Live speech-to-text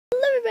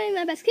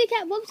everybody, my best Kitty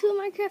Cat. Welcome to a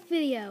Minecraft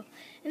video.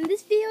 And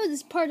this video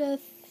is part of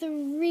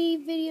 3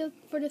 video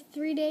for the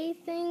 3-day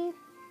thing.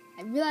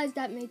 I realized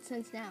that made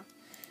sense now.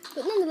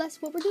 But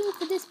nonetheless, what we're doing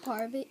for this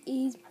part of it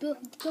is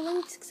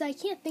because I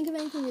can't think of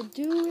anything to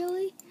do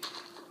really.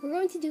 What we're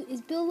going to do is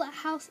build a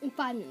house in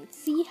 5 minutes.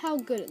 See how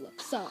good it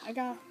looks. So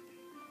I'm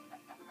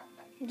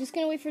just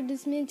gonna wait for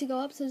this minute to go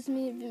up, so this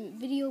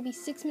video will be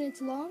 6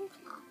 minutes long.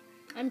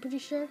 I'm pretty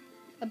sure.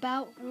 And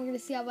we're gonna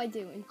see how I do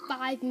in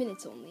 5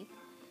 minutes only.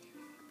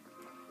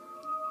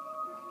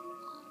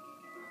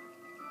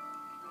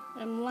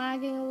 I'm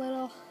lagging a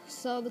little,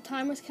 so the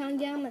timer's counting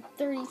down at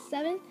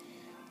 37.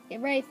 Get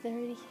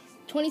ready,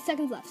 20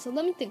 seconds left. So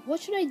let me think.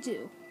 What should I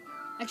do?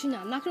 Actually, no,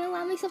 I'm not gonna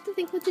allow myself to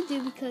think what to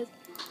do because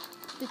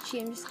the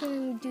cheat. I'm just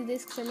gonna do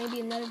this because there may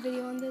be another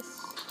video on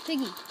this.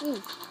 Piggy,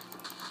 move.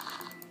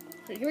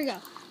 Right, here we go.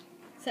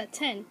 It's at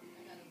 10,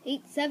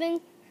 8,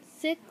 7,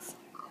 6,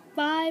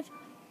 5,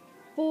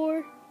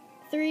 4,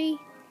 3,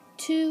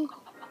 2,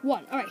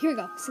 1. Alright, here we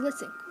go. So let's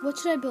think. What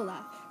should I build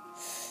out?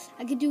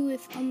 I could do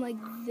if I'm like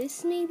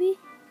this maybe.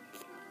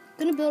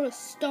 I'm gonna build a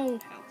stone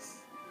house.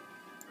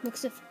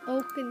 Mix of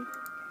oak and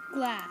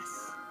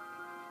glass.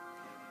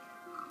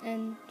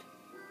 And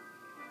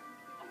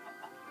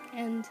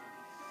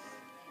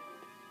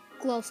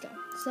glowstone.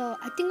 So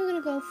I think I'm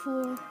gonna go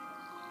for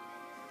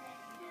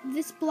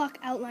this block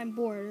outline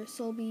border.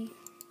 So it'll be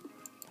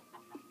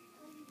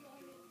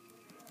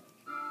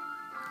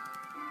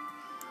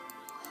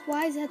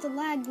why does it have to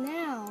lag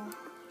now?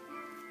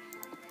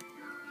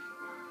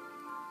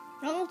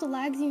 I don't know if the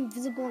lag's even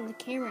visible on the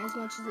camera as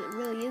much as it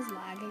really is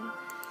lagging.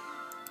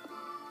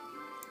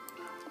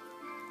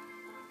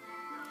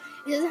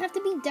 It doesn't have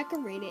to be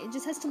decorated. It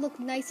just has to look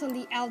nice on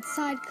the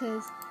outside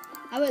because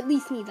I would at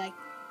least need like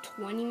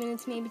 20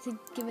 minutes maybe to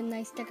give a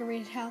nice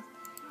decorated house.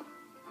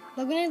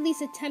 But I'm going to at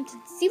least attempt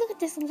to... See, look at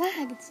this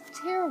lag. It's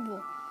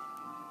terrible.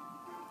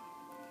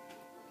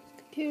 This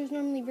computer's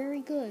normally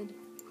very good.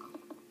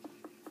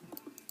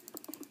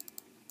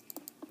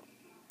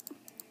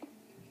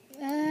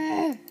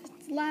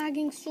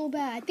 Lagging so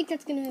bad. I think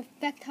that's going to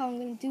affect how I'm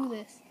going to do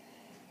this.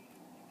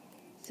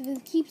 So if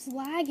it keeps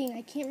lagging,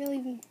 I can't really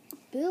even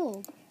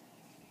build.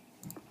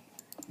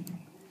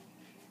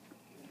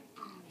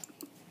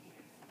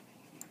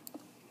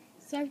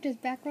 Sorry for this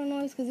background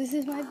noise because this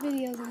is my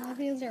videos and my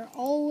videos are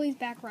always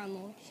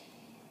background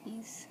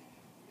noise.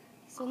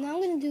 So now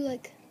I'm going to do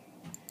like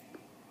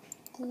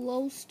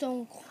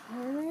glowstone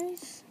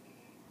corners.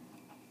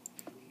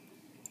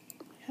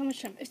 How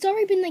much time? It's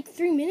already been like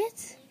 3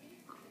 minutes?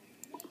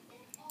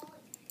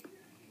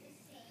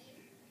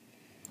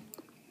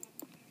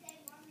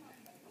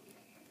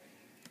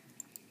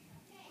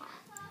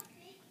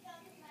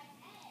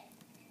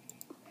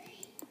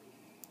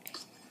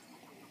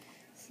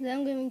 So then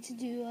I'm going to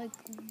do like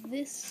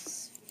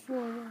this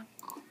for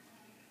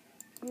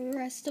the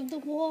rest of the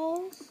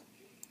walls.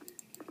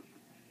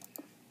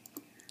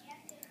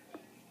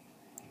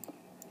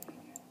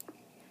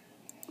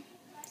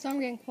 So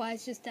I'm getting quiet,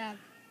 it's just that I'm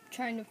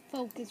trying to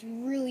focus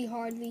really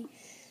hardly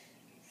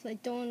so I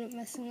don't end up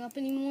messing up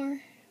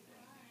anymore.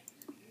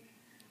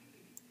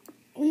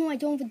 Oh no, I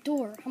don't have a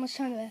door. How much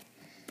time do I have?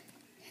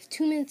 I have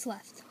 2 minutes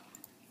left.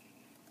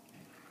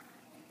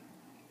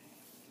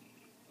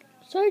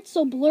 Sorry it's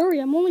so blurry.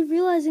 I'm only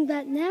realizing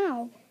that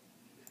now.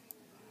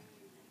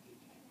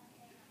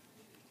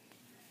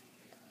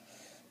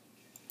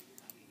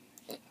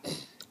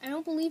 I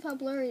don't believe how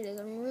blurry it is.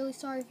 I'm really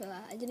sorry for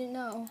that. I didn't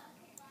know.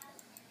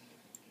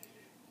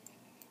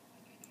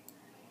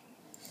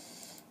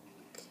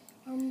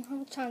 How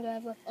much time do I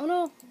have left? Oh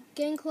no,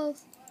 getting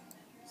close.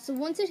 So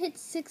once it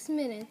hits 6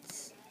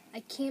 minutes, I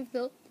can't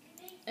build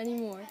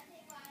anymore.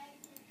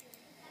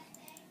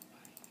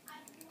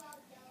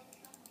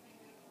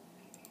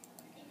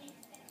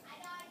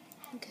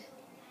 Okay.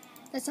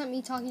 That's not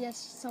me talking, that's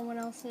someone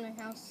else in my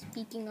house.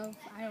 Speaking of,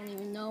 I don't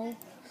even know.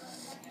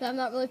 But I'm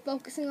not really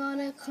focusing on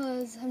it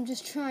because I'm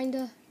just trying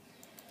to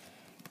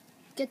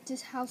get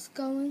this house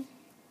going.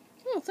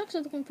 Oh, it's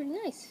actually looking pretty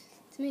nice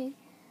to me.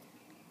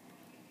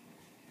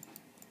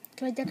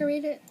 Can I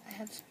decorate it? I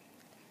have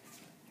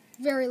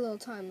very little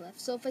time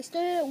left. So if I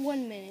started at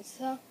 1 minute,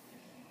 so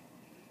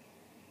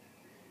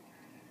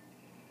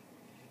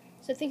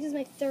I think this is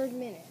my 3rd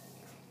minute.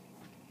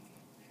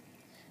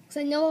 Because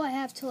I know I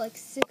have to like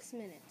 6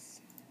 minutes.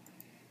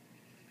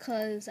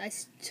 Because I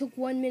took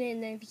 1 minute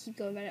and then if you keep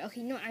going about it.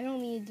 Okay, no, I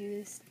don't need to do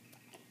this.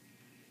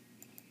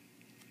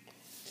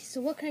 Okay, so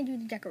what can I do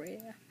to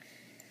decorate it?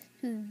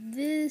 Do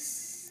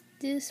this,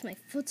 my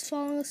foot's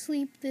falling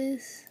asleep,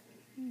 this.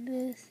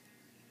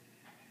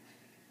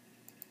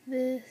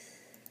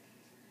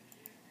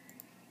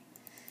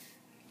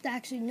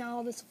 Actually, not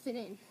all this will fit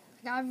in.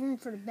 I got room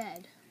for the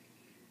bed.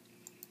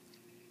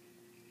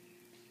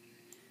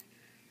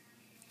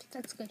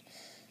 That's good.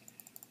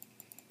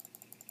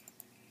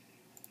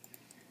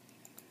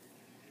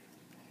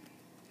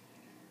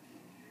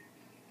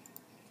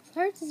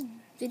 Sorry if this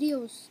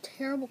video is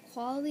terrible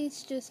quality.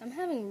 It's just, I'm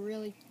having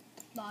really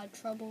bad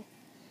trouble.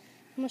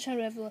 How much time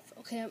do I have left?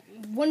 Okay,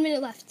 1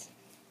 minute left.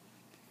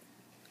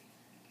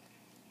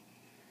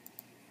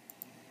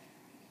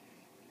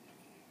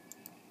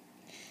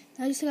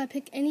 I just gotta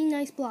pick any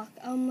nice block.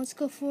 Let's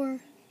go for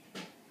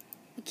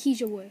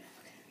acacia wood.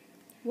 Okay.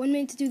 1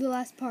 minute to do the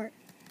last part.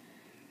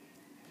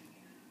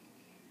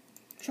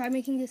 Try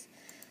making this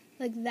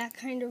like that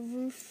kind of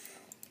roof.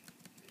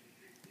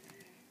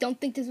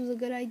 Don't think this was a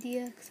good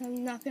idea because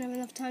I'm not gonna have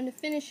enough time to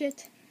finish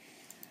it.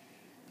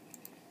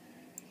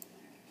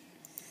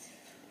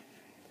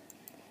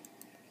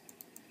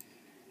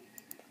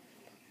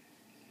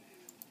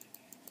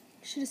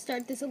 Should have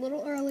started this a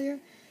little earlier.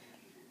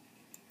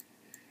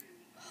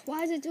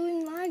 Why is it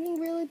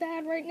lagging really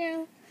bad right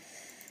now?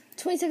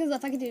 20 seconds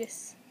left. I can do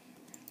this.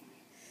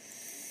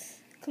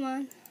 Come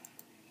on.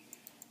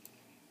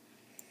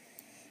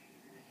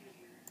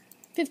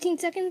 15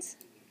 seconds.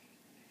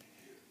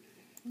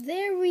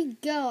 There we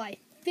go. I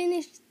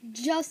finished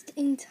just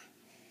in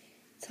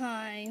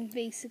time,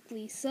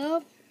 basically.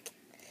 So,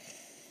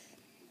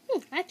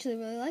 I actually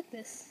really like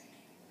this.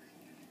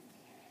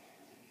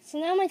 So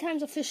now my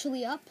time's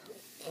officially up.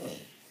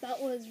 That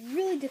was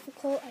really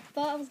difficult. I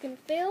thought I was going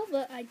to fail,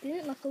 but I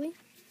didn't, luckily.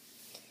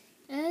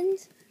 And,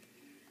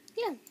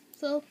 yeah.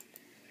 So,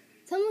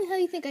 tell me how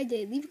you think I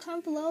did. Leave a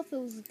comment below if it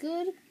was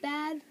good,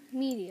 bad,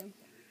 medium.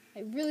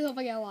 I really hope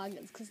I got a lot of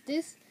this, because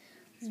this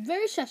is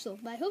very stressful.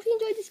 But I hope you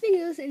enjoyed these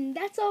videos, and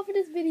that's all for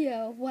this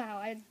video. Wow,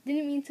 I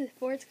didn't mean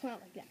for it to come out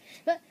like that.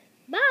 But,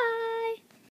 bye!